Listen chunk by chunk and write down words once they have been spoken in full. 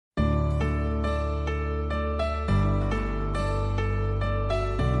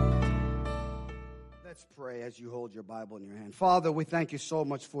pray as you hold your Bible in your hand. Father, we thank you so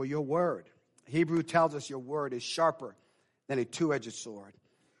much for your word. Hebrew tells us your word is sharper than a two-edged sword,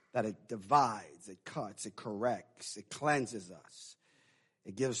 that it divides, it cuts, it corrects, it cleanses us.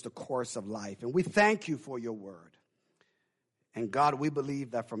 It gives the course of life. And we thank you for your word. And God, we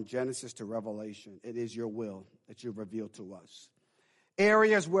believe that from Genesis to Revelation, it is your will that you reveal to us.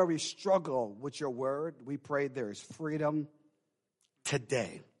 Areas where we struggle with your word, we pray there is freedom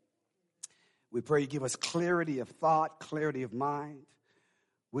today. We pray you give us clarity of thought, clarity of mind.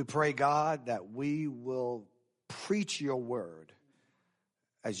 We pray, God, that we will preach your word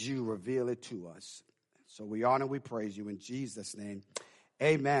as you reveal it to us. So we honor, we praise you in Jesus' name.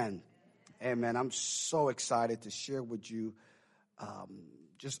 Amen. Amen. I'm so excited to share with you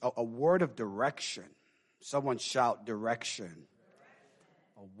just a word of direction. Someone shout direction.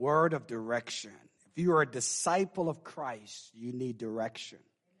 A word of direction. If you are a disciple of Christ, you need direction.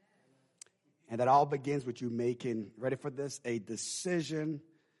 And that all begins with you making, ready for this, a decision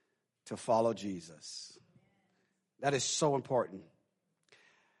to follow Jesus. That is so important.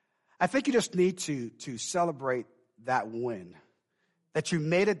 I think you just need to celebrate that win, that you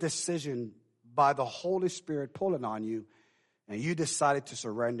made a decision by the Holy Spirit pulling on you, and you decided to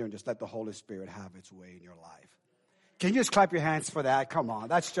surrender and just let the Holy Spirit have its way in your life. Can you just clap your hands for that? Come on,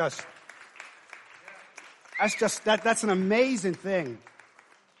 that's an amazing thing.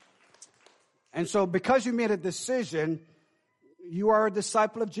 And so because you made a decision, you are a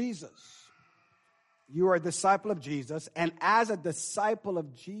disciple of Jesus. You are a disciple of Jesus. And as a disciple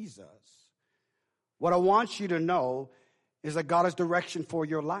of Jesus, what I want you to know is that God has direction for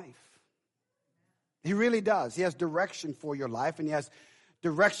your life. He really does. He has direction for your life, and he has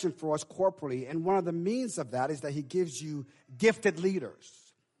direction for us corporately. And one of the means of that is that he gives you gifted leaders,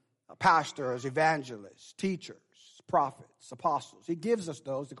 pastors, evangelists, teachers, prophets, apostles. He gives us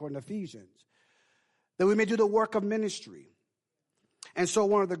those according to Ephesians, that we may do the work of ministry. And so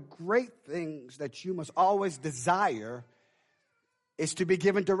one of the great things that you must always desire is to be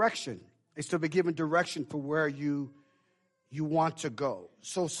given direction. It's to be given direction for where you want to go.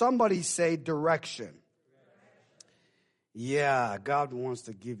 So somebody say direction. Yeah, God wants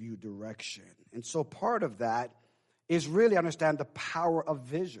to give you direction. And so part of that is really understand the power of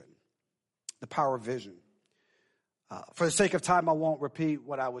vision. The power of vision. For the sake of time, I won't repeat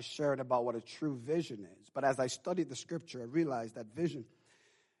what I was sharing about what a true vision is. But as I studied the scripture, I realized that vision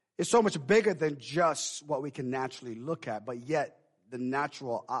is so much bigger than just what we can naturally look at. But yet, the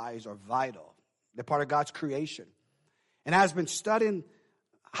natural eyes are vital. They're part of God's creation. And as I've been studying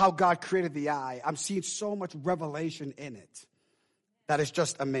how God created the eye, I'm seeing so much revelation in it that is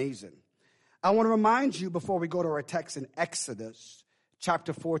just amazing. I want to remind you before we go to our text in Exodus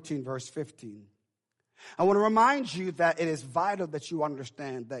chapter 14, verse 15. I want to remind you that it is vital that you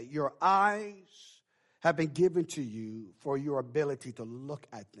understand that your eyes have been given to you for your ability to look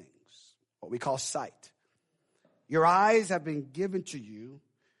at things, what we call sight. Your eyes have been given to you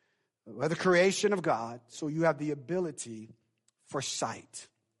by the creation of God, so you have the ability for sight.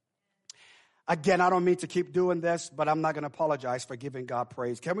 Again, I don't mean to keep doing this, but I'm not going to apologize for giving God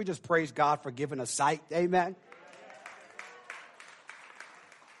praise. Can we just praise God for giving us sight? Amen.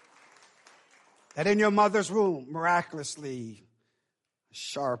 That in your mother's womb, miraculously, a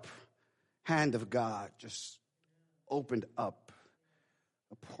sharp hand of God just opened up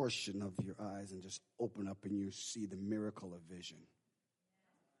a portion of your eyes and just opened up and you see the miracle of vision.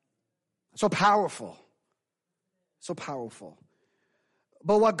 So powerful. So powerful.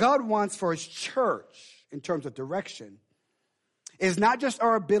 But what God wants for his church in terms of direction is not just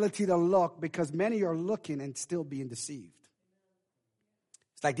our ability to look, because many are looking and still being deceived.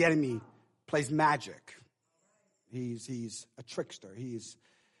 It's like the enemy plays magic. He's a trickster.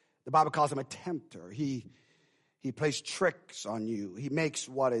 The Bible calls him a tempter. He plays tricks on you. He makes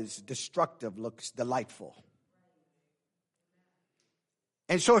what is destructive look delightful.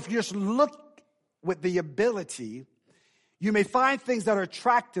 And so if you just look with the ability, you may find things that are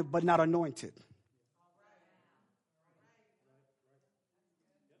attractive but not anointed.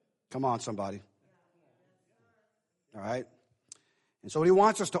 Come on, somebody. All right? And so what he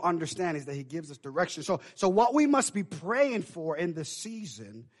wants us to understand is that he gives us direction. So what we must be praying for in this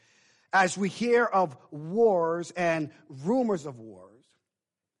season, as we hear of wars and rumors of wars,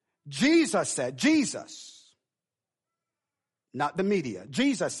 Jesus said, not the media,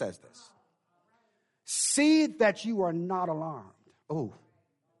 Jesus says this. See that you are not alarmed. Oh.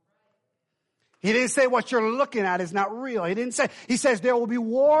 He didn't say what you're looking at is not real. He says there will be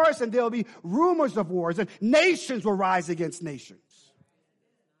wars and there will be rumors of wars and nations will rise against nations.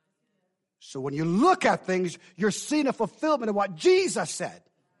 So when you look at things, you're seeing a fulfillment of what Jesus said.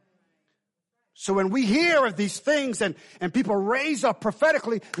 So when we hear of these things and people raise up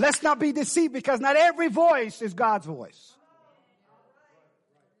prophetically, let's not be deceived, because not every voice is God's voice.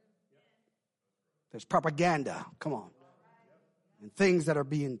 There's propaganda, come on, and things that are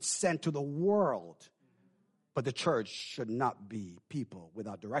being sent to the world. But the church should not be people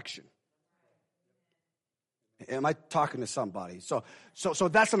without direction. Am I talking to somebody? So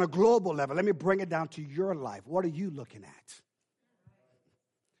that's on a global level. Let me bring it down to your life. What are you looking at?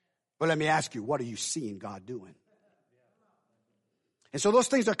 Well, let me ask you, what are you seeing God doing? And so those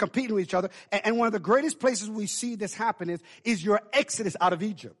things are competing with each other. And one of the greatest places we see this happen is your exodus out of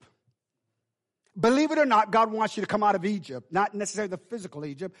Egypt. Believe it or not, God wants you to come out of Egypt, not necessarily the physical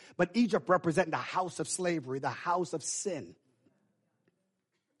Egypt, but Egypt representing the house of slavery, the house of sin.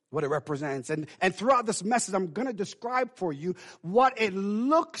 What it represents. And throughout this message, I'm going to describe for you what it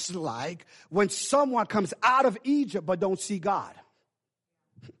looks like when someone comes out of Egypt but don't see God.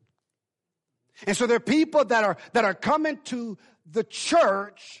 And so there are people that are coming to the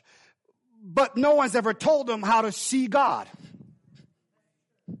church, but no one's ever told them how to see God.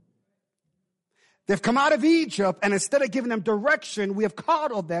 They've come out of Egypt, and instead of giving them direction, we have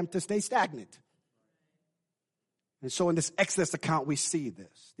coddled them to stay stagnant. And so in this Exodus account, we see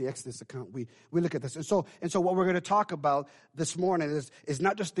this. The Exodus account, we look at this. And so what we're going to talk about this morning is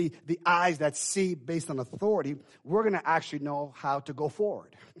not just the eyes that see based on authority. We're going to actually know how to go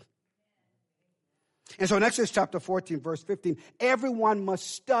forward. And so in Exodus chapter 14, verse 15, everyone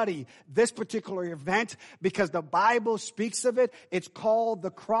must study this particular event because the Bible speaks of it. It's called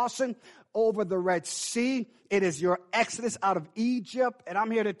the crossing over the Red Sea. It is your exodus out of Egypt. And I'm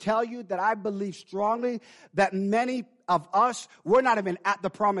here to tell you that I believe strongly that many of us, we're not even at the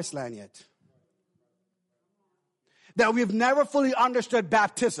promised land yet. That we've never fully understood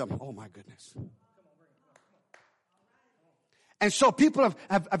baptism. Oh my goodness. And so people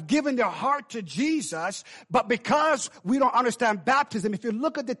have given their heart to Jesus, but because we don't understand baptism, if you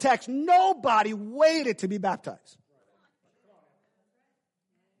look at the text, nobody waited to be baptized.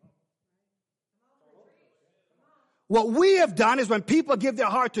 What we have done is when people give their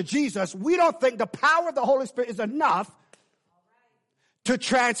heart to Jesus, we don't think the power of the Holy Spirit is enough to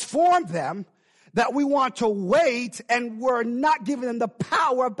transform them, that we want to wait, and we're not giving them the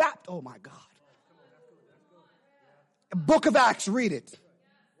power of baptism. Oh my God. Book of Acts, read it.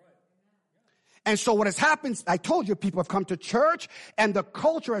 And so what has happened, I told you, people have come to church, and the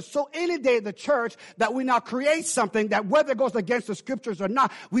culture is so inundated the church that we now create something that whether it goes against the scriptures or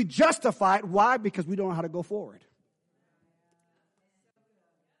not, we justify it. Why? Because we don't know how to go forward.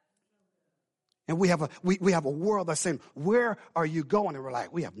 And we have a world that's saying, where are you going? And we're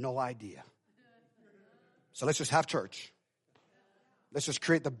like, we have no idea. So let's just have church. Let's just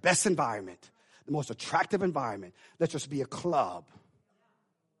create the best environment, the most attractive environment. Let's just be a club.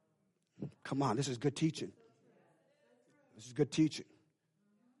 Come on, this is good teaching. This is good teaching.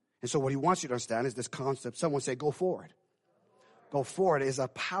 And so what he wants you to understand is this concept. Someone say, go forward. Go forward is a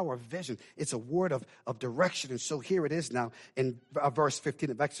power of vision. It's a word of direction. And so here it is now in verse 15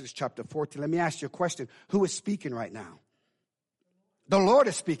 of Exodus chapter 14. Let me ask you a question. Who is speaking right now? The Lord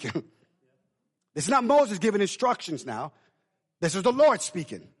is speaking. It's not Moses giving instructions now. This is the Lord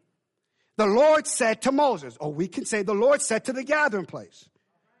speaking. The Lord said to Moses, or we can say the Lord said to the gathering place,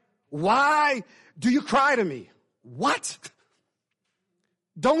 why do you cry to me? What?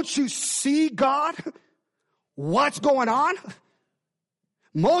 Don't you see, God, what's going on?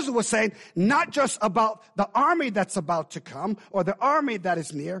 Moses was saying not just about the army that's about to come or the army that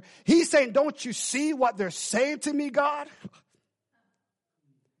is near. He's saying, don't you see what they're saying to me, God?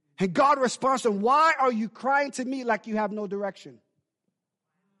 And God responds to him, why are you crying to me like you have no direction?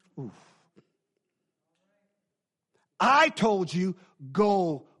 Oof. I told you,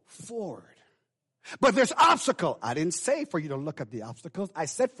 go forward. But there's obstacle. I didn't say for you to look at the obstacles. I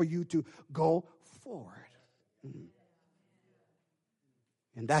said for you to go forward.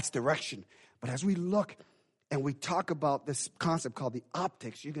 And that's direction. But as we look and we talk about this concept called the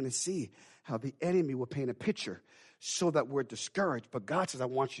optics, you're going to see how the enemy will paint a picture so that we're discouraged. But God says, I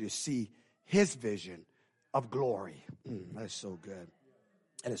want you to see his vision of glory. That is so good.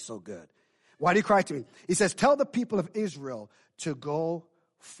 That is so good. Why do you cry to me? He says, tell the people of Israel to go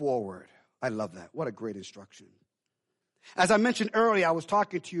forward. I love that. What a great instruction. As I mentioned earlier, I was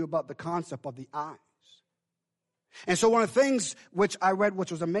talking to you about the concept of the eyes. And so one of the things which I read,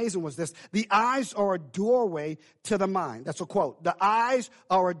 which was amazing, was this. The eyes are a doorway to the mind. That's a quote. The eyes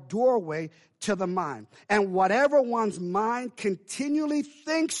are a doorway to the mind. And whatever one's mind continually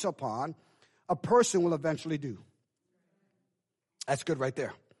thinks upon, a person will eventually do. That's good right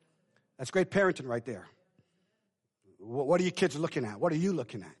there. That's great parenting right there. What are your kids looking at? What are you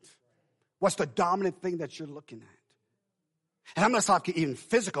looking at? What's the dominant thing that you're looking at? And I'm not talking even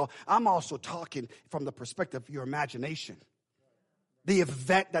physical. I'm also talking from the perspective of your imagination. The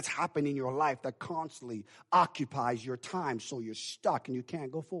event that's happening in your life that constantly occupies your time so you're stuck and you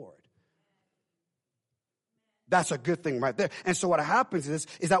can't go forward. That's a good thing right there. And so what happens is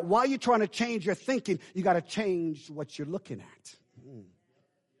that while you're trying to change your thinking, you got to change what you're looking at.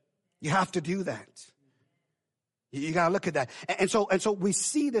 You have to do that. You got to look at that. And so we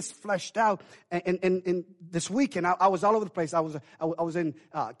see this fleshed out. And this weekend, I was all over the place. I was in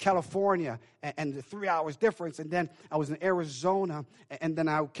California and the 3 hours difference. And then I was in Arizona. And then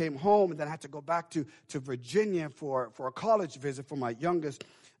I came home. And then I had to go back to Virginia for a college visit for my youngest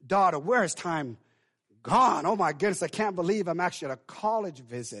daughter. Where is time gone? Oh, my goodness. I can't believe I'm actually at a college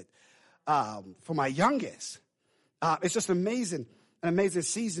visit for my youngest. It's just amazing. An amazing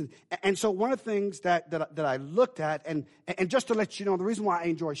season. And so one of the things that I looked at, and just to let you know, the reason why I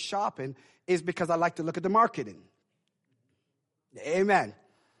enjoy shopping is because I like to look at the marketing. Amen.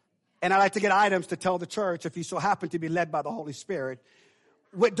 And I like to get items to tell the church, if you so happen to be led by the Holy Spirit,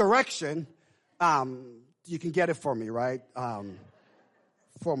 with direction, you can get it for me, right?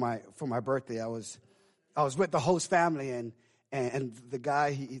 For my birthday, I was with the host family, and the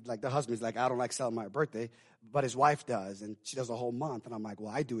guy, the husband's like, I don't like selling my birthday, but his wife does, and she does a whole month. And I'm like,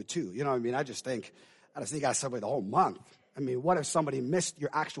 well, I do it too. You know what I mean? I just think you got to celebrate the whole month. I mean, what if somebody missed your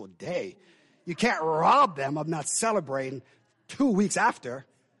actual day? You can't rob them of not celebrating 2 weeks after.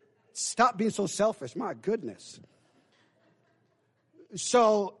 Stop being so selfish. My goodness.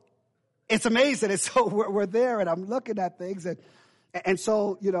 So it's amazing. And so we're there, and I'm looking at things. And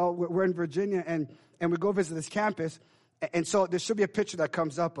so, we're in Virginia, and we go visit this campus. And so there should be a picture that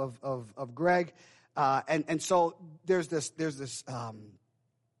comes up of Greg. And so there's this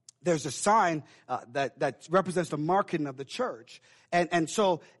sign that represents the marketing of the church. And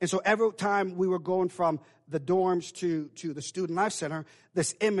so every time we were going from the dorms to the Student Life Center,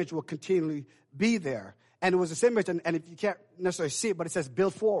 this image will continually be there. And it was this image, and if you can't necessarily see it, but it says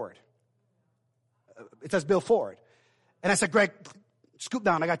build forward. It says build forward. And I said, Greg, scoop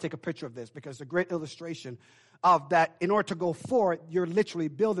down. I got to take a picture of this because it's a great illustration of that. In order to go forward, you're literally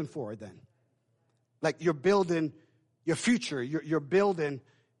building forward then. Like you're building your future. You're building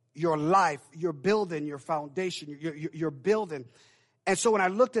your life. You're building your foundation. You're building. And so when I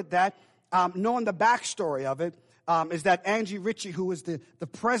looked at that, knowing the backstory of it, is that Angie Ritchie, who is the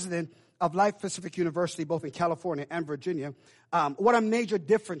president of Life Pacific University, both in California and Virginia, what a major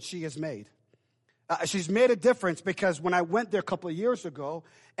difference she has made. She's made a difference because when I went there a couple of years ago,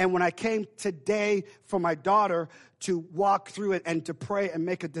 and when I came today for my daughter to walk through it and to pray and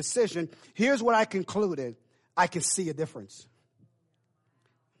make a decision, here's what I concluded. I can see a difference.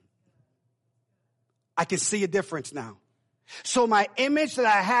 I can see a difference now. So my image that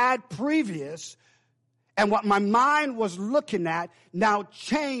I had previous and what my mind was looking at now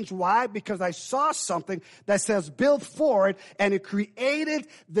changed. Why? Because I saw something that says build forward, and it created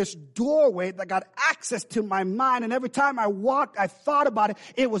this doorway that got access to my mind. And every time I walked, I thought about it.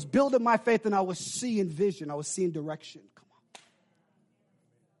 It was building my faith, and I was seeing vision. I was seeing direction. Come on.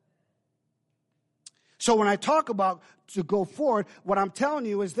 So when I talk about to go forward, what I'm telling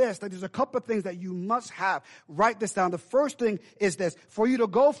you is this, that there's a couple of things that you must have. Write this down. The first thing is this. For you to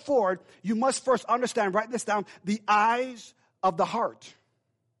go forward, you must first understand, write this down, the eyes of the heart.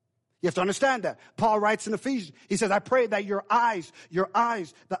 You have to understand that. Paul writes in Ephesians, he says, I pray that your eyes, the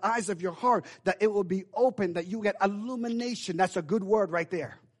eyes of your heart, that it will be open, that you get illumination. That's a good word right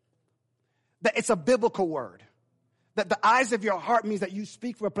there. That it's a biblical word. That the eyes of your heart means that you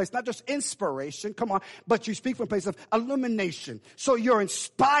speak from a place, not just inspiration, come on, but you speak from a place of illumination. So you're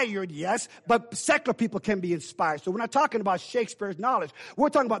inspired, yes, but secular people can be inspired. So we're not talking about Shakespeare's knowledge. We're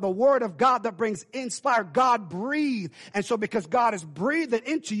talking about the word of God that brings inspired. God breathed. And so because God is breathing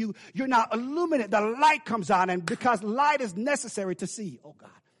into you, you're now illuminated. The light comes on, and because light is necessary to see. Oh, God.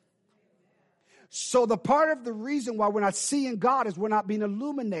 So the part of the reason why we're not seeing God is we're not being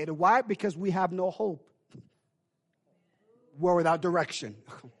illuminated. Why? Because we have no hope. We're without direction.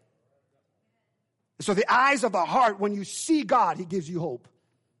 So the eyes of the heart, when you see God, he gives you hope.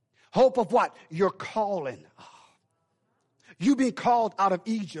 Hope of what? Your calling. You being called out of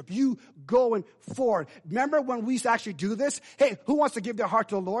Egypt. You going forward. Remember when we used to actually do this? Hey, who wants to give their heart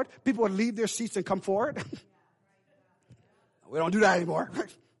to the Lord? People would leave their seats and come forward. We don't do that anymore.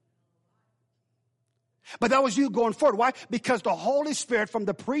 But that was you going forward. Why? Because the Holy Spirit from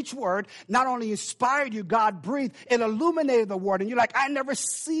the preached word not only inspired you, God breathed, it illuminated the word. And you're like, I never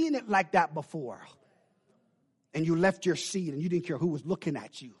seen it like that before. And you left your seat and you didn't care who was looking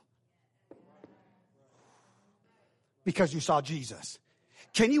at you. Because you saw Jesus.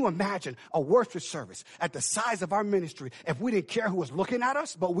 Can you imagine a worship service at the size of our ministry if we didn't care who was looking at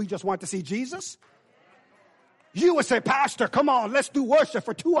us, but we just wanted to see Jesus? You would say, Pastor, come on, let's do worship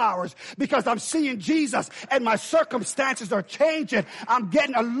for 2 hours because I'm seeing Jesus and my circumstances are changing. I'm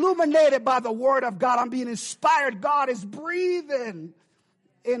getting illuminated by the word of God. I'm being inspired. God is breathing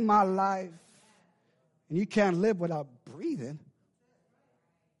in my life. And you can't live without breathing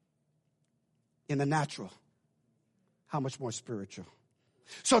in the natural. How much more spiritual?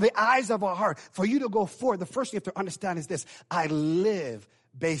 So the eyes of our heart, for you to go forward, the first thing you have to understand is this. I live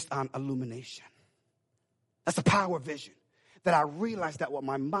based on illumination. That's the power of vision. That I realize that what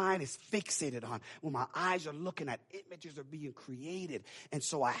my mind is fixated on, when my eyes are looking at, images are being created. And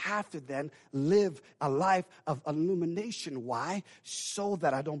so I have to then live a life of illumination. Why? So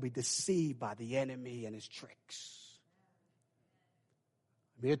that I don't be deceived by the enemy and his tricks.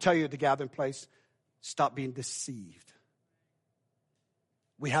 I'm here to tell you at the gathering place, stop being deceived.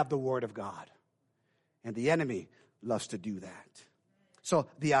 We have the word of God. And the enemy loves to do that. So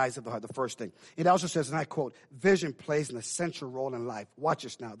the eyes of the heart, the first thing. It also says, and I quote, vision plays an essential role in life. Watch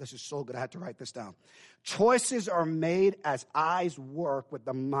this now. This is so good. I had to write this down. Choices are made as eyes work with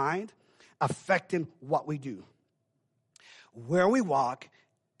the mind, affecting what we do, where we walk,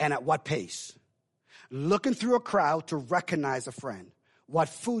 and at what pace. Looking through a crowd to recognize a friend, what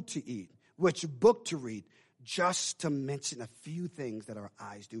food to eat, which book to read, just to mention a few things that our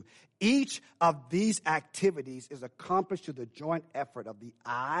eyes do. Each of these activities is accomplished through the joint effort of the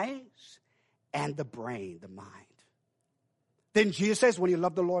eyes and the brain, the mind. Then Jesus says, when you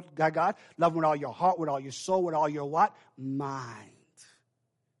love the Lord God, love him with all your heart, with all your soul, with all your what? Mind.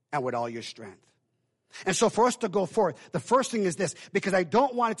 And with all your strength. And so for us to go forward, the first thing is this, because I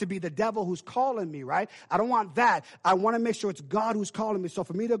don't want it to be the devil who's calling me, right? I don't want that. I want to make sure it's God who's calling me. So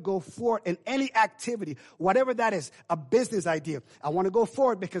for me to go forward in any activity, whatever that is, a business idea, I want to go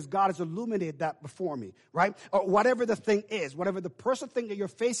forward because God has illuminated that before me, right? Or whatever the thing is, whatever the personal thing that you're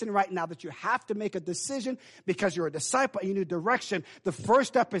facing right now that you have to make a decision because you're a disciple and you need direction, the first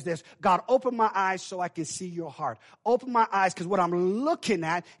step is this: God, open my eyes so I can see your heart. Open my eyes because what I'm looking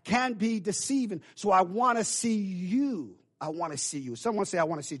at can be deceiving. So I want to see you. I want to see you. Someone say, I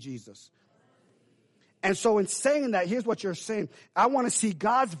want to see Jesus. And so in saying that, here's what you're saying. I want to see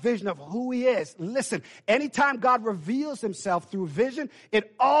God's vision of who he is. Listen, anytime God reveals himself through vision,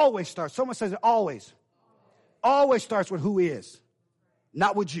 it always starts. Someone says it always. Always starts with who he is.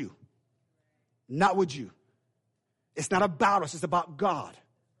 Not with you. Not with you. It's not about us. It's about God.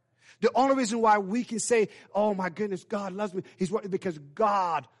 The only reason why we can say, oh my goodness, God loves me, because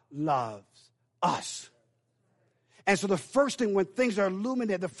God loves us. And so the first thing when things are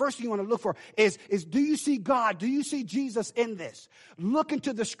illuminated, the first thing you want to look for is do you see God? Do you see Jesus in this? Look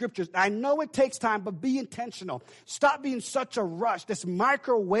into the scriptures. I know it takes time, but be intentional. Stop being such a rush, this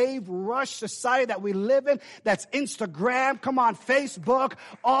microwave rush society that we live in, that's Instagram, come on, Facebook,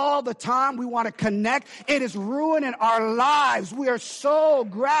 all the time. We want to connect. It is ruining our lives. We are so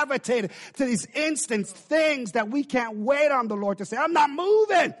gravitated to these instant things that we can't wait on the Lord to say, I'm not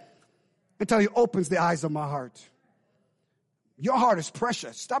moving until he opens the eyes of my heart. Your heart is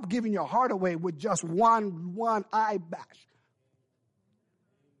precious. Stop giving your heart away with just one eye bash.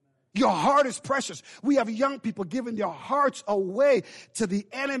 Your heart is precious. We have young people giving their hearts away to the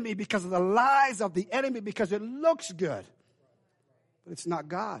enemy because of the lies of the enemy because it looks good. But it's not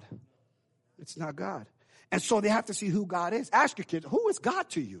God. It's not God. And so they have to see who God is. Ask your kids, who is God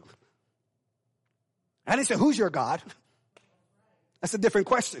to you? I didn't say, who's your God? That's a different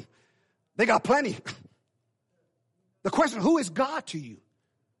question. They got plenty. The question, who is God to you?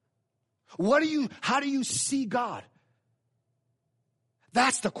 How do you see God?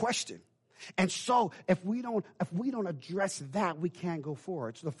 That's the question. And so if we don't address that, we can't go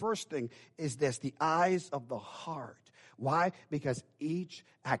forward. So the first thing is this, the eyes of the heart. Why? Because each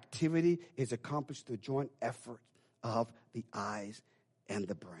activity is accomplished through the joint effort of the eyes and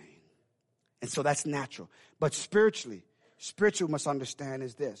the brain. And so that's natural. But spiritually, we must understand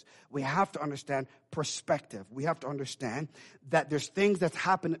is this. We have to understand perspective. We have to understand that there's things that's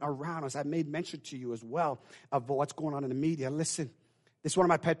happening around us. I made mention to you as well of what's going on in the media. Listen, this is one of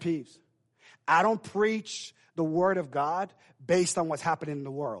my pet peeves. I don't preach the word of God based on what's happening in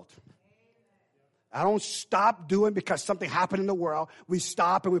the world. I don't stop doing because something happened in the world. We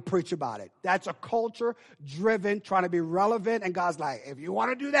stop and we preach about it. That's a culture driven, trying to be relevant. And God's like, if you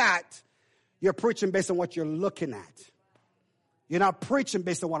want to do that, you're preaching based on what you're looking at. You're not preaching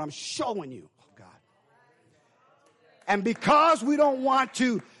based on what I'm showing you. Oh, God. And because we don't want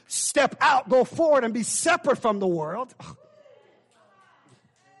to step out, go forward, and be separate from the world,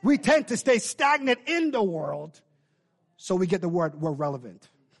 we tend to stay stagnant in the world. So we get the word, we're relevant.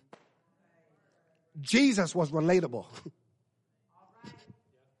 Jesus was relatable.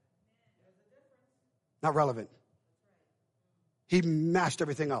 Not relevant. He mashed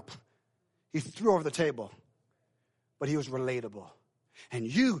everything up. He threw over the table. But he was relatable. And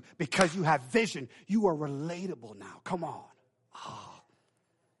you, because you have vision, you are relatable now. Come on. Oh,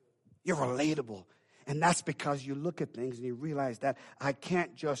 you're relatable. And that's because you look at things and you realize that I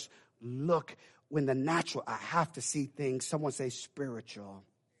can't just look in the natural. I have to see things, someone say spiritual.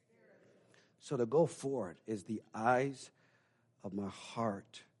 So to go forward is the eyes of my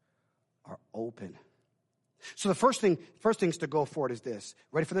heart are open. So the first things to go forward is this.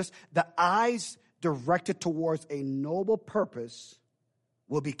 Ready for this? The eyes directed towards a noble purpose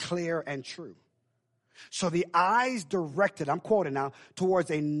will be clear and true. So the eyes directed, I'm quoting now, towards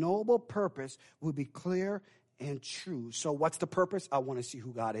a noble purpose will be clear and true. So what's the purpose? I want to see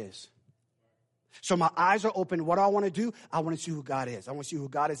who God is. So my eyes are open. What do I want to do? I want to see who God is. I want to see who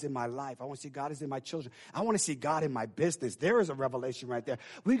God is in my life. I want to see God is in my children. I want to see God in my business. There is a revelation right there.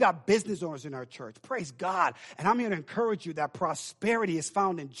 We got business owners in our church. Praise God. And I'm here to encourage you that prosperity is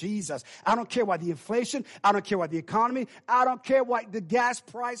found in Jesus. I don't care what the inflation. I don't care what the economy. I don't care what the gas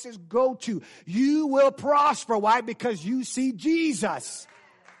prices go to. You will prosper. Why? Because you see Jesus.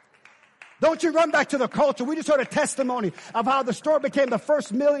 Don't you run back to the culture. We just heard a testimony of how the store became the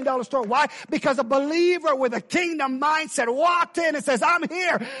first $1 million store. Why? Because a believer with a kingdom mindset walked in and says, I'm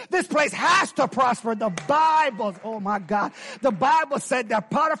here. This place has to prosper. The Bible, oh my God. The Bible said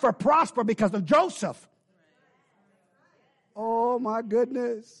that Potiphar prospered because of Joseph. Oh my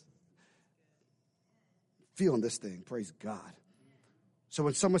goodness. Feeling this thing. Praise God. So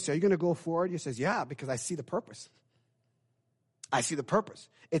when someone says, are you going to go forward? You says, yeah, because I see the purpose. I see the purpose.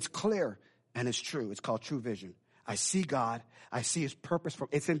 It's clear. And it's true. It's called true vision. I see God. I see his purpose.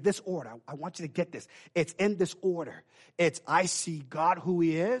 It's in this order. I want you to get this. It's in this order. It's I see God who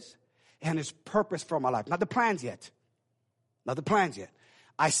he is and his purpose for my life. Not the plans yet. Not the plans yet.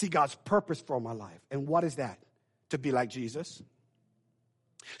 I see God's purpose for my life. And what is that? To be like Jesus.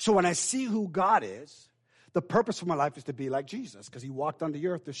 So when I see who God is, the purpose for my life is to be like Jesus because he walked on the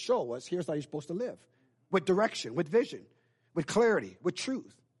earth to show us here's how you're supposed to live. With direction, with vision, with clarity, with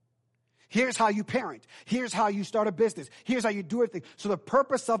truth. Here's how you parent. Here's how you start a business. Here's how you do everything. So the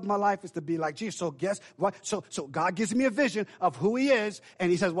purpose of my life is to be like Jesus. So guess what? So God gives me a vision of who he is. And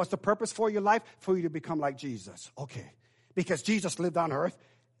he says, what's the purpose for your life? For you to become like Jesus. Okay. Because Jesus lived on earth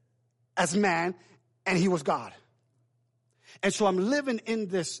as man and he was God. And so I'm living in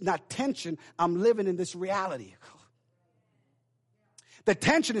this, not tension, I'm living in this reality. The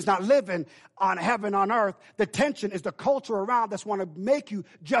tension is not living on heaven on earth. The tension is the culture around that's want to make you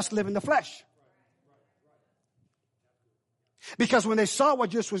just live in the flesh. Because when they saw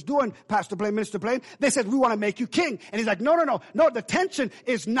what Jesus was doing, Pastor Blaine, Minister Blaine, they said, we want to make you king. And he's like, no. The tension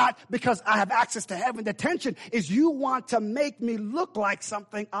is not because I have access to heaven. The tension is you want to make me look like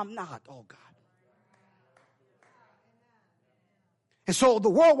something I'm not. Oh, God. And so the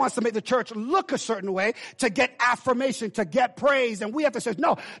world wants to make the church look a certain way to get affirmation, to get praise. And we have to say,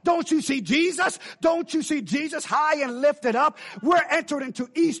 no, don't you see Jesus? Don't you see Jesus high and lifted up? We're entering into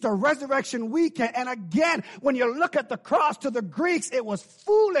Easter, Resurrection Weekend. And again, when you look at the cross, to the Greeks, it was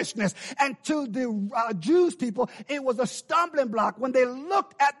foolishness. And to the Jews people, it was a stumbling block. When they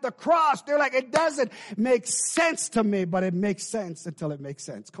looked at the cross, they're like, it doesn't make sense to me, but it makes sense until it makes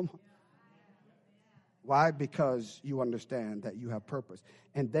sense. Come on. Why? Because you understand that you have purpose.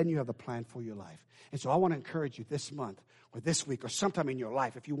 And then you have the plan for your life. And so I want to encourage you this month or this week or sometime in your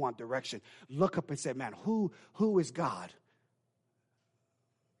life, if you want direction, look up and say, man, who is God?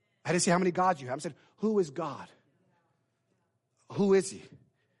 I didn't say how many gods you have. I said, who is God? Who is he?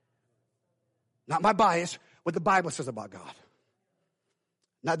 Not my bias, what the Bible says about God.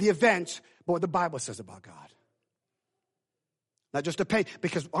 Not the events, but what the Bible says about God. Not just the pain,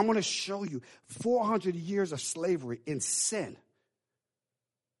 because I'm going to show you 400 years of slavery in sin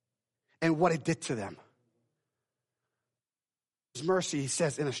and what it did to them. His mercy, he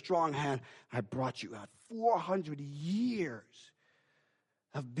says, in a strong hand, I brought you out. 400 years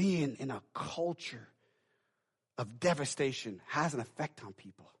of being in a culture of devastation has an effect on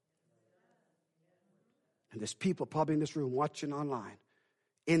people. And there's people probably in this room watching online,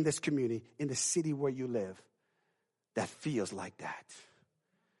 in this community, in the city where you live, that feels like that.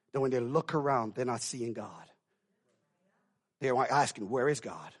 That when they look around, they're not seeing God. They're asking, where is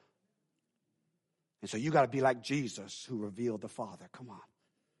God? And so you got to be like Jesus who revealed the Father. Come on.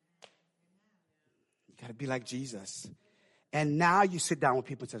 You got to be like Jesus. And now you sit down with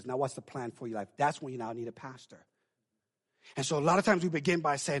people and says, now what's the plan for your life? That's when you now need a pastor. And so a lot of times we begin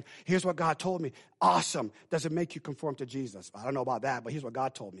by saying, here's what God told me. Awesome. Does it make you conform to Jesus? I don't know about that, but here's what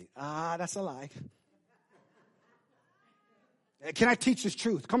God told me. That's a lie. Can I teach this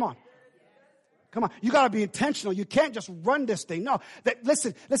truth? Come on. Come on. You got to be intentional. You can't just run this thing. No.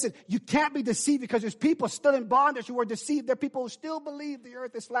 Listen. You can't be deceived because there's people still in bondage who are deceived. There are people who still believe the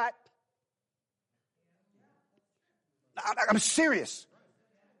earth is flat. I'm serious.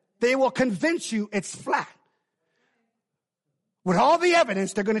 They will convince you it's flat. With all the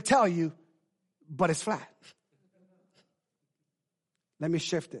evidence, they're going to tell you, but it's flat. Let me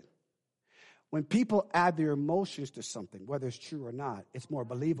shift it. When people add their emotions to something, whether it's true or not, it's more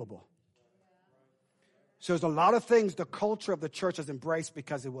believable. So there's a lot of things the culture of the church has embraced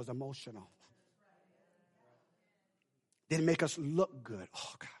because it was emotional. Didn't make us look good.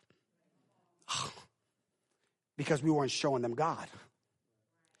 Oh, God. Oh. Because we weren't showing them God.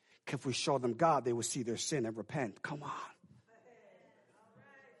 If we showed them God, they would see their sin and repent. Come on.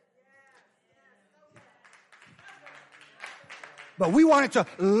 But we wanted to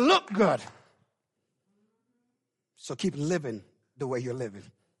look good. So keep living the way you're living.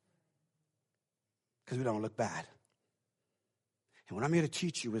 Because we don't look bad. And what I'm here to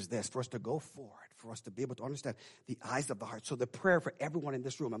teach you is this, for us to go forward, for us to be able to understand the eyes of the heart. So the prayer for everyone in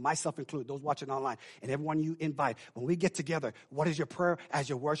this room, and myself included, those watching online, and everyone you invite, when we get together, what is your prayer as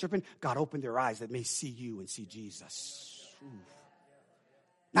you're worshiping? God, open their eyes that may see you and see Jesus. Ooh.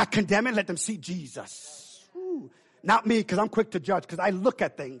 Not condemning, let them see Jesus. Ooh. Not me, because I'm quick to judge, because I look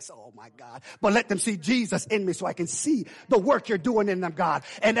at things, oh my God. But let them see Jesus in me so I can see the work you're doing in them, God.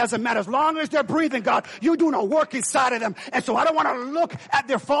 And it doesn't matter, as long as they're breathing, God, you're doing a work inside of them. And so I don't want to look at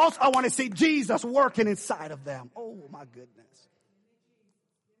their faults. I want to see Jesus working inside of them. Oh my goodness.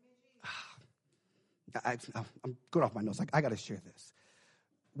 I'm good off my nose. I got to share this.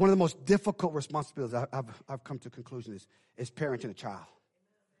 One of the most difficult responsibilities I've come to a conclusion is parenting a child.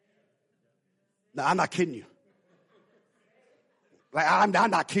 Now, I'm not kidding you. Like, I'm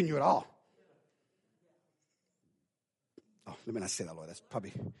not kidding you at all. Oh, let me not say that, Lord. That's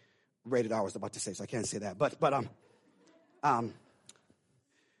probably rated R I was about to say, so I can't say that. But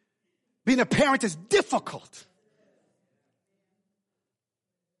being a parent is difficult.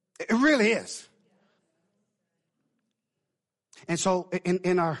 It really is. And so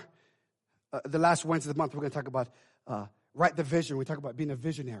in our the last Wednesday of the month, we're going to talk about write the vision. We talk about being a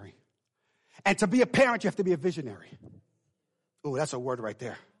visionary. And to be a parent, you have to be a visionary. Oh, that's a word right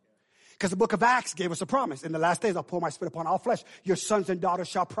there. Because the book of Acts gave us a promise. In the last days, I'll pour my spirit upon all flesh. Your sons and daughters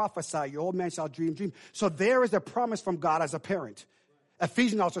shall prophesy. Your old men shall dream. So there is a promise from God as a parent.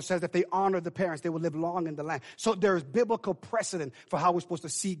 Ephesians also says that they honor the parents, they will live long in the land. So there is biblical precedent for how we're supposed to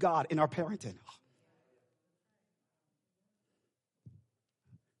see God in our parenting.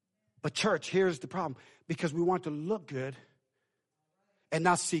 But church, here's the problem. Because we want to look good and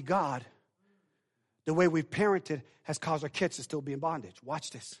not see God, the way we've parented has caused our kids to still be in bondage.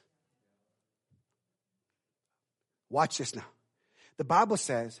 Watch this. Watch this now. The Bible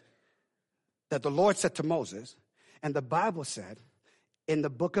says that the Lord said to Moses, and the Bible said in the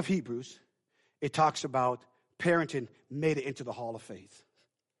book of Hebrews, it talks about parenting made it into the hall of faith.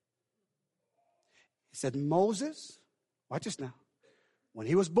 It said Moses, watch this now, when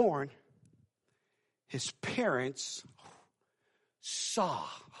he was born, his parents saw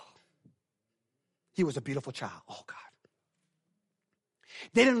he was a beautiful child. Oh, God.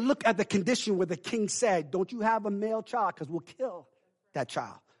 They didn't look at the condition where the king said, don't you have a male child because we'll kill that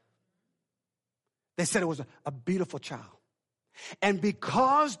child. They said it was a beautiful child. And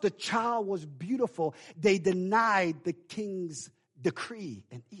because the child was beautiful, they denied the king's decree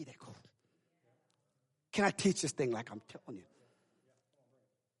and edict. Can I teach this thing like I'm telling you?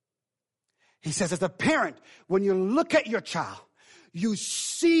 He says, as a parent, when you look at your child, you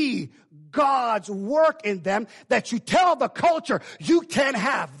see God's work in them, that you tell the culture you can't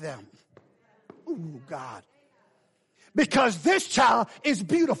have them. Ooh, God. Because this child is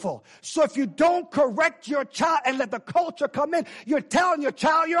beautiful. So if you don't correct your child and let the culture come in, you're telling your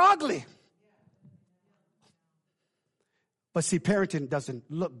child you're ugly. But see, parenting doesn't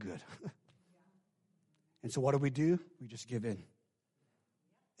look good. And so what do? We just give in.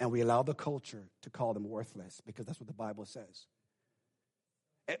 And we allow the culture to call them worthless, because that's what the Bible says.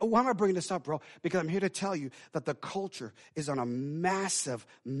 Why am I bringing this up, bro? Because I'm here to tell you that the culture is on a massive,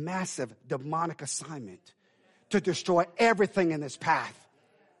 massive demonic assignment to destroy everything in its path.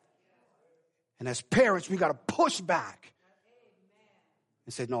 And as parents, we got to push back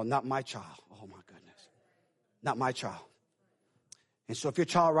and say, no, not my child. Oh, my goodness. Not my child. And so if your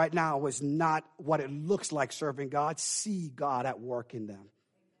child right now is not what it looks like serving God, see God at work in them.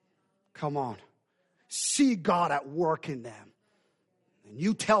 Come on. see God at work in them. And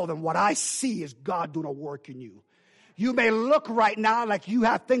you tell them, what I see is God doing a work in you. You may look right now like you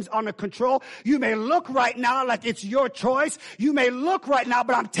have things under control. You may look right now like it's your choice. You may look right now,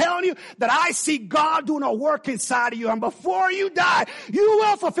 but I'm telling you that I see God doing a work inside of you. And before you die, you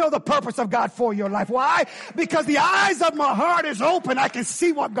will fulfill the purpose of God for your life. Why? Because the eyes of my heart is open. I can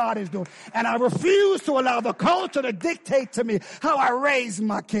see what God is doing. And I refuse to allow the culture to dictate to me how I raise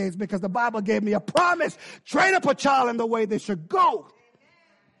my kids, because the Bible gave me a promise. Train up a child in the way they should go.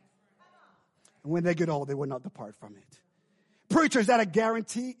 And when they get old, they will not depart from it. Preacher, is that a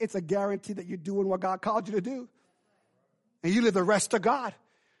guarantee? It's a guarantee that you're doing what God called you to do. And you live the rest of God.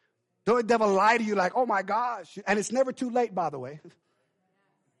 Don't the devil lie to you like, oh my gosh. And it's never too late, by the way.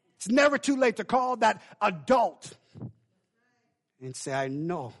 It's never too late to call that adult and say, I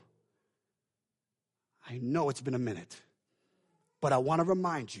know it's been a minute, but I want to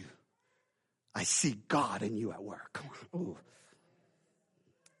remind you, I see God in you at work. Come on. Ooh.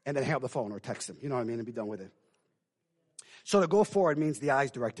 And then hang up the phone or text him, you know what I mean, and be done with it. So to go forward means the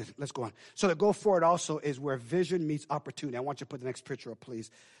eyes directed. Let's go on. So to go forward also is where vision meets opportunity. I want you to put the next picture up, please,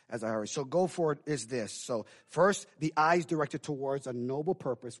 as I hurry. So go forward is this. So first, the eyes directed towards a noble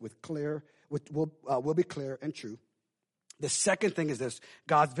purpose will be clear and true. The second thing is this.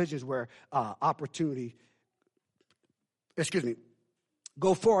 God's vision is where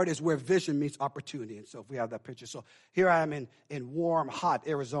go forward is where vision meets opportunity. And so if we have that picture. So here I am in warm, hot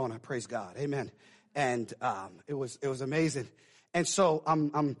Arizona. Praise God. Amen. And it was amazing. And so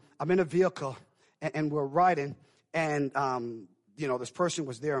I'm in a vehicle and we're riding, and this person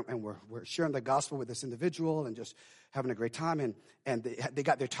was there, and we're sharing the gospel with this individual and just having a great time. And they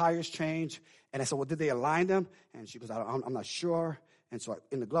got their tires changed. And I said, well, did they align them? And she goes, I'm not sure. And so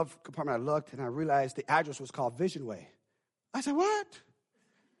in the glove compartment, I looked and I realized the address was called Vision Way. I said, what?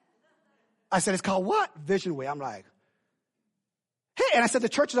 I said, it's called what? Vision Way. I'm like, hey, and I said, the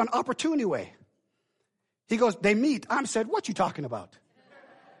church is on Opportunity Way. He goes, they meet. I said, what you talking about?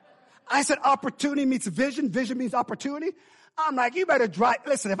 I said, opportunity meets vision. Vision means opportunity. I'm like, you better drive.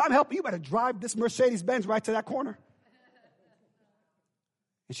 Listen, if I'm helping, you better drive this Mercedes-Benz right to that corner.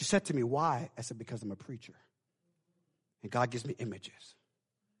 And she said to me, why? I said, because I'm a preacher. And God gives me images.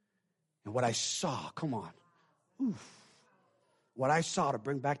 And what I saw, come on. Oof. What I saw to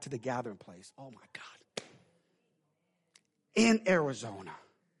bring back to the gathering place, oh my God. In Arizona.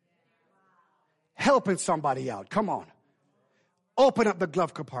 Helping somebody out, come on. Open up the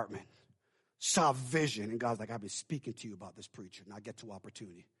glove compartment. Saw vision. And God's like, I've been speaking to you about this preacher. Now get to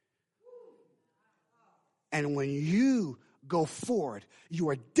opportunity. And when you go forward, you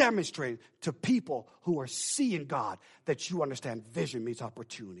are demonstrating to people who are seeing God that you understand vision meets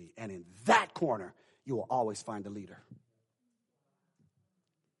opportunity. And in that corner, you will always find a leader.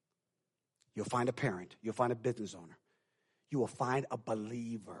 You'll find a parent. You'll find a business owner. You will find a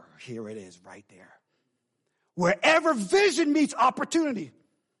believer. Here it is right there. Wherever vision meets opportunity,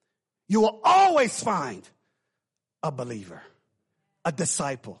 you will always find a believer, a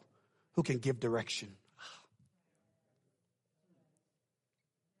disciple who can give direction.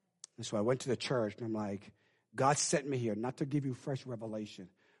 And so I went to the church and I'm like, God sent me here not to give you fresh revelation,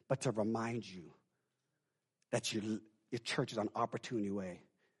 but to remind you that your church is on Opportunity Way.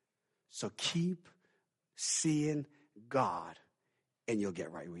 So keep seeing God, and you'll get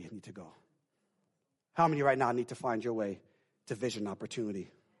right where you need to go. How many right now need to find your way to vision opportunity?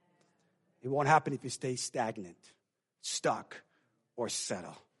 It won't happen if you stay stagnant, stuck, or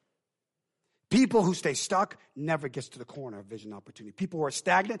settle. People who stay stuck never gets to the corner of vision opportunity. People who are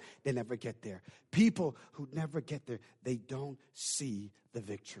stagnant, they never get there. People who never get there, they don't see the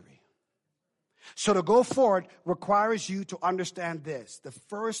victory. So to go forward requires you to understand this. The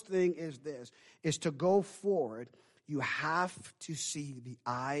first thing is this, is to go forward, you have to see the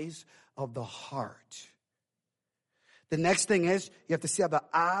eyes of the heart. The next thing is you have to see how the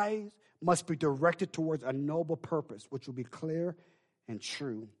eyes must be directed towards a noble purpose, which will be clear and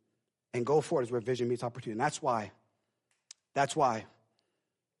true. And go forward is where vision meets opportunity. And that's why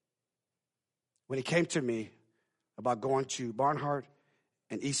when it came to me about going to Barnhart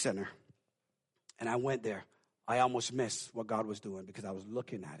and East Center, and I went there, I almost missed what God was doing because I was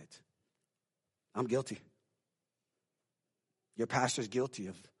looking at it. I'm guilty. Your pastor's guilty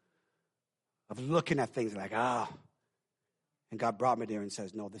of looking at things like, And God brought me there and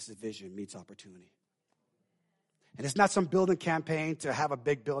says, no, this is vision meets opportunity. And it's not some building campaign to have a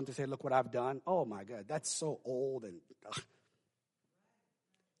big building to say, look what I've done. Oh, my God, that's so old. And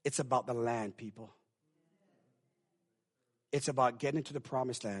it's about the land, people. It's about getting to the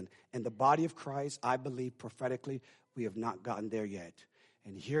promised land. And the body of Christ, I believe prophetically, we have not gotten there yet.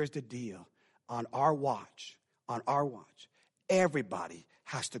 And here's the deal. on our watch, everybody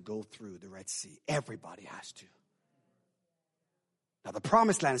has to go through the Red Sea. Everybody has to. Now, the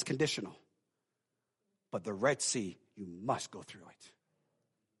promised land is conditional, but the Red Sea, you must go through it.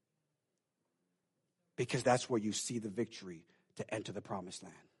 Because that's where you see the victory to enter the promised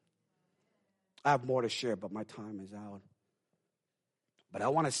land. I have more to share, but my time is out. But I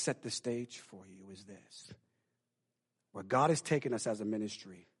want to set the stage for you is this. Where God has taken us as a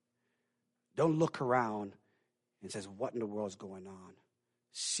ministry, don't look around and says, what in the world is going on?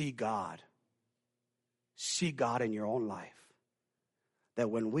 See God. See God in your own life. That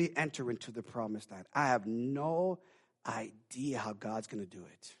when we enter into the promised land, I have no idea how God's going to do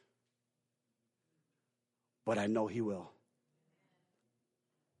it. But I know he will.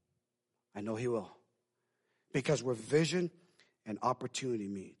 I know he will. Because where vision and opportunity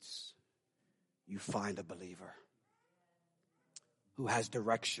meets, you find a believer who has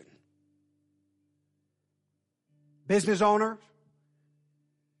direction. Business owner,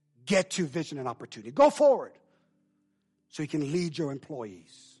 get to vision and opportunity. Go forward so you can lead your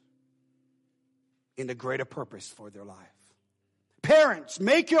employees in the greater purpose for their life. Parents,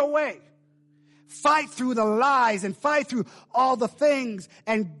 make your way. Fight through the lies and fight through all the things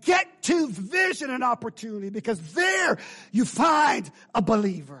and get to vision and opportunity, because there you find a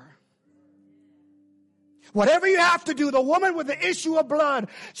believer. Whatever you have to do, the woman with the issue of blood,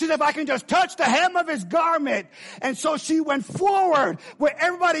 she said, if I can just touch the hem of his garment. And so she went forward where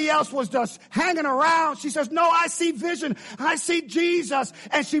everybody else was just hanging around. She says, no, I see vision. I see Jesus.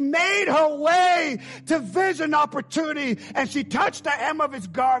 And she made her way to vision opportunity. And she touched the hem of his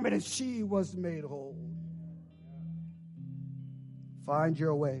garment and she was made whole. Find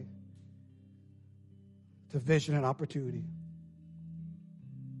your way to vision and opportunity.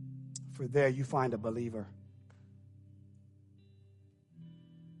 For there you find a believer.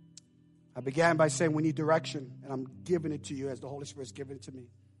 I began by saying we need direction, and I'm giving it to you as the Holy Spirit's giving it to me.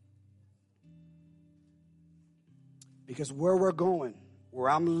 Because where we're going, where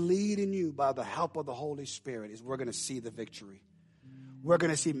I'm leading you by the help of the Holy Spirit, is we're going to see the victory. We're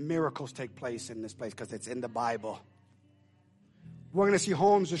going to see miracles take place in this place because it's in the Bible. We're going to see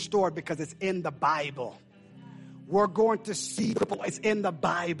homes restored because it's in the Bible. We're going to see people, it's in the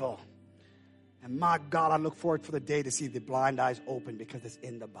Bible. And my God, I look forward for the day to see the blind eyes open because it's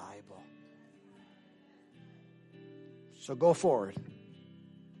in the Bible. So go forward.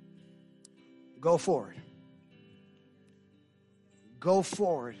 Go forward. Go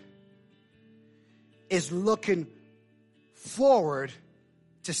forward is looking forward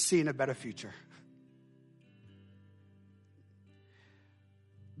to seeing a better future.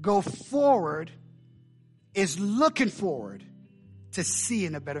 Go forward is looking forward to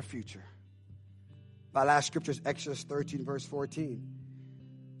seeing a better future. My last scripture is Exodus 13, verse 14.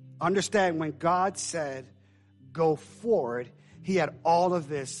 Understand, when God said, go forward, he had all of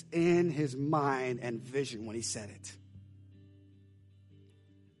this in his mind and vision when he said it.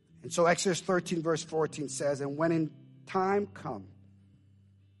 And so Exodus 13, verse 14 says, and when in time come,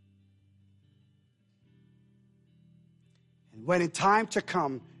 and when in time to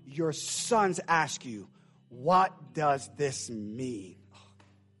come, your sons ask you, what does this mean?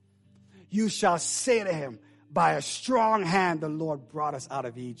 You shall say to him, by a strong hand the Lord brought us out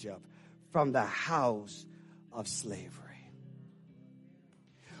of Egypt, from the house of slavery.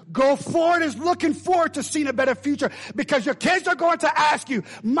 Go forward is looking forward to seeing a better future, because your kids are going to ask you,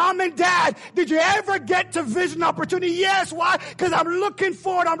 Mom and Dad, did you ever get to vision opportunity? Yes. Why? Because I'm looking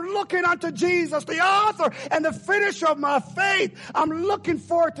forward. I'm looking unto Jesus, the author and the finisher of my faith. I'm looking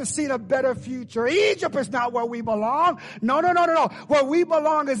forward to seeing a better future. Egypt is not where we belong. No. Where we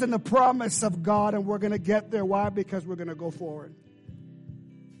belong is in the promise of God, and we're going to get there. Why? Because we're going to go forward.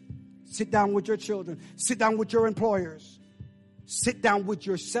 Sit down with your children. Sit down with your employers. Sit down with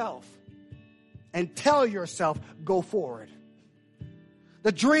yourself and tell yourself, go forward.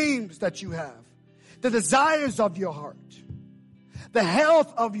 The dreams that you have, the desires of your heart, the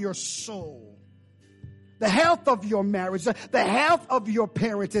health of your soul, the health of your marriage, the health of your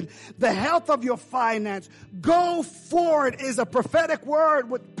parenting, the health of your finance. Go forward is a prophetic word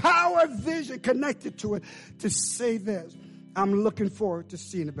with power, vision connected to it to say this. I'm looking forward to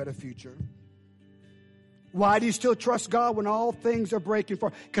seeing a better future. Why do you still trust God when all things are breaking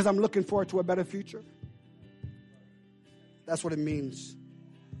forward? Because I'm looking forward to a better future. That's what it means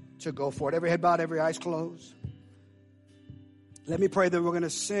to go forward. Every head bowed, every eyes closed. Let me pray that we're going to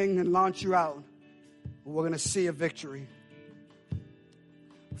sing and launch you out. We're going to see a victory.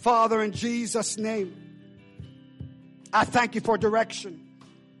 Father, in Jesus' name, I thank you for direction.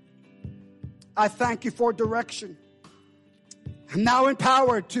 I thank you for direction. I'm now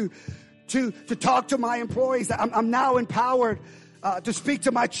empowered to to talk to my employees. I'm now empowered to speak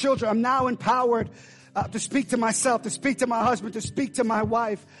to my children. I'm now empowered to speak to myself, to speak to my husband, to speak to my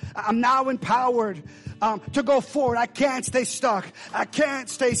wife. I'm now empowered to go forward. I can't stay stuck. I can't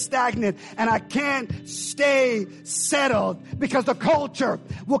stay stagnant. And I can't stay settled, because the culture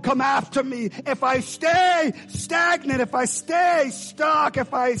will come after me if I stay stagnant, if I stay stuck,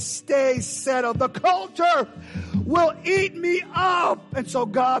 if I stay settled. The culture will eat me up. And so,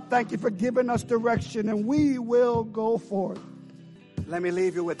 God, thank you for giving us direction, and we will go forward. Let me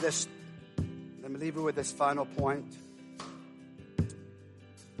leave you with this. Let me leave you with this final point.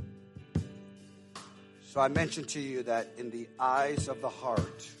 So I mentioned to you that in the eyes of the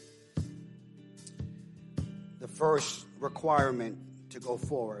heart, the first requirement to go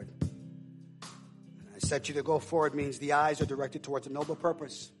forward, I said to you to go forward means the eyes are directed towards a noble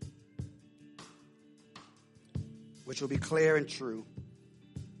purpose, which will be clear and true.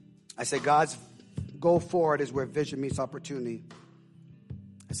 I said God's go forward is where vision meets opportunity.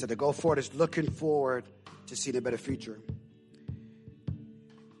 I said to go forward is looking forward to seeing a better future.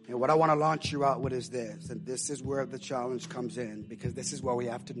 And what I want to launch you out with is this, and this is where the challenge comes in, because this is where we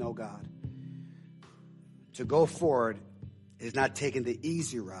have to know God. To go forward is not taking the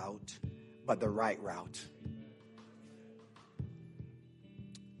easy route, but the right route.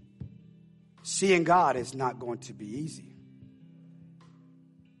 Seeing God is not going to be easy.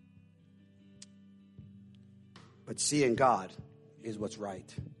 But seeing God is what's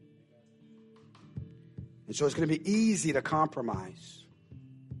right. And so it's going to be easy to compromise.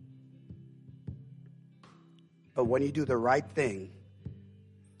 But when you do the right thing,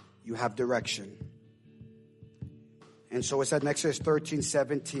 you have direction. And so it's at Exodus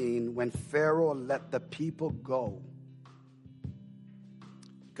 13:17, when Pharaoh let the people go,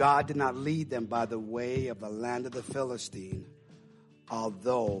 God did not lead them by the way of the land of the Philistine,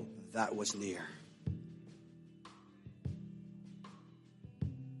 although that was near.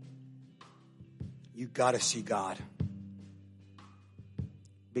 You got to see God.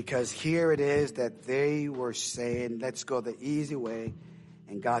 Because here it is that they were saying, let's go the easy way.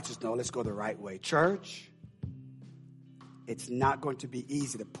 And God says, no, let's go the right way. Church, it's not going to be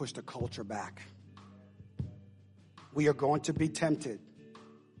easy to push the culture back. We are going to be tempted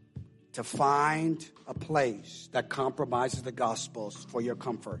to find a place that compromises the gospels for your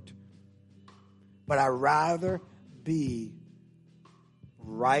comfort. But I'd rather be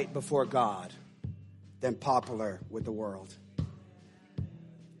right before God than popular with the world.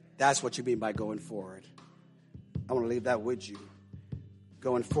 That's what you mean by going forward. I want to leave that with you.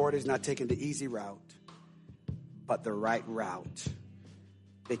 Going forward is not taking the easy route, but the right route,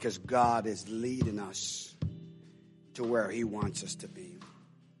 because God is leading us to where He wants us to be.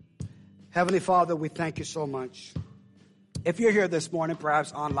 Heavenly Father, we thank you so much. If you're here this morning,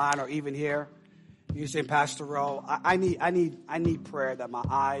 perhaps online or even here, you're saying, Pastor Rowe, I need prayer that my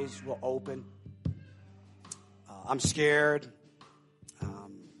eyes will open. I'm scared.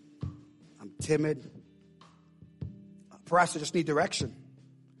 I'm timid. Perhaps I just need direction.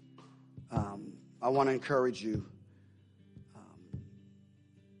 I want to encourage you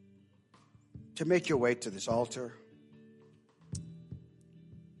to make your way to this altar.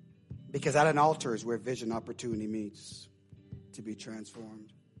 Because at an altar is where vision opportunity meets to be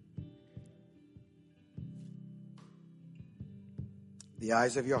transformed. The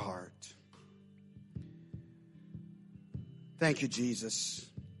eyes of your heart. Thank you, Jesus.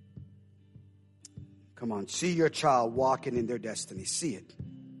 Come on, see your child walking in their destiny. See it.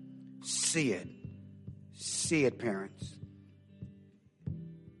 See it. See it, parents.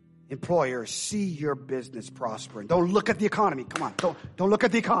 Employers, see your business prospering. Don't look at the economy. Come on, don't look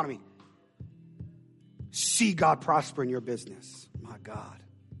at the economy. See God prosper in your business. My God.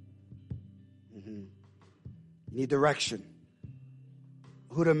 You need direction.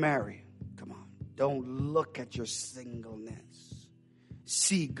 Who to marry. Come on. Don't look at your singleness.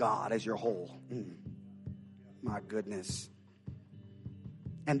 See God as your whole. My goodness.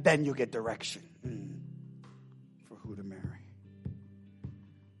 And then you get direction for who to marry.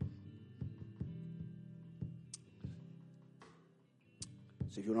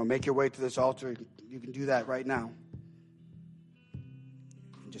 So if you want to make your way to this altar, you can do that right now.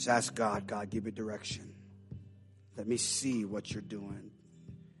 And just ask God, God, give me direction. Let me see what you're doing.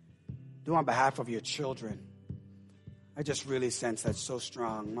 Do on behalf of your children. I just really sense that so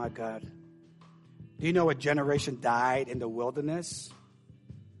strong. My God. Do you know a generation died in the wilderness?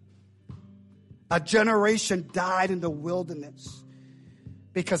 A generation died in the wilderness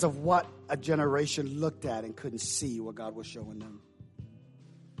because of what a generation looked at and couldn't see what God was showing them.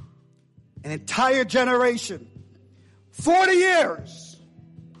 An entire generation, 40 years,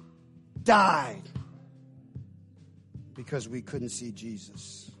 died because we couldn't see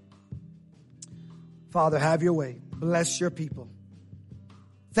Jesus. Father, have your way. Bless your people.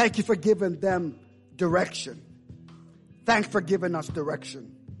 Thank you for giving them direction. Thanks for giving us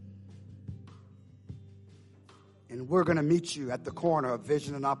direction. And we're going to meet you at the corner of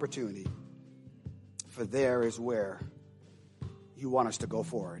vision and opportunity. For there is where you want us to go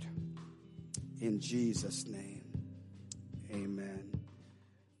forward. In Jesus' name, amen.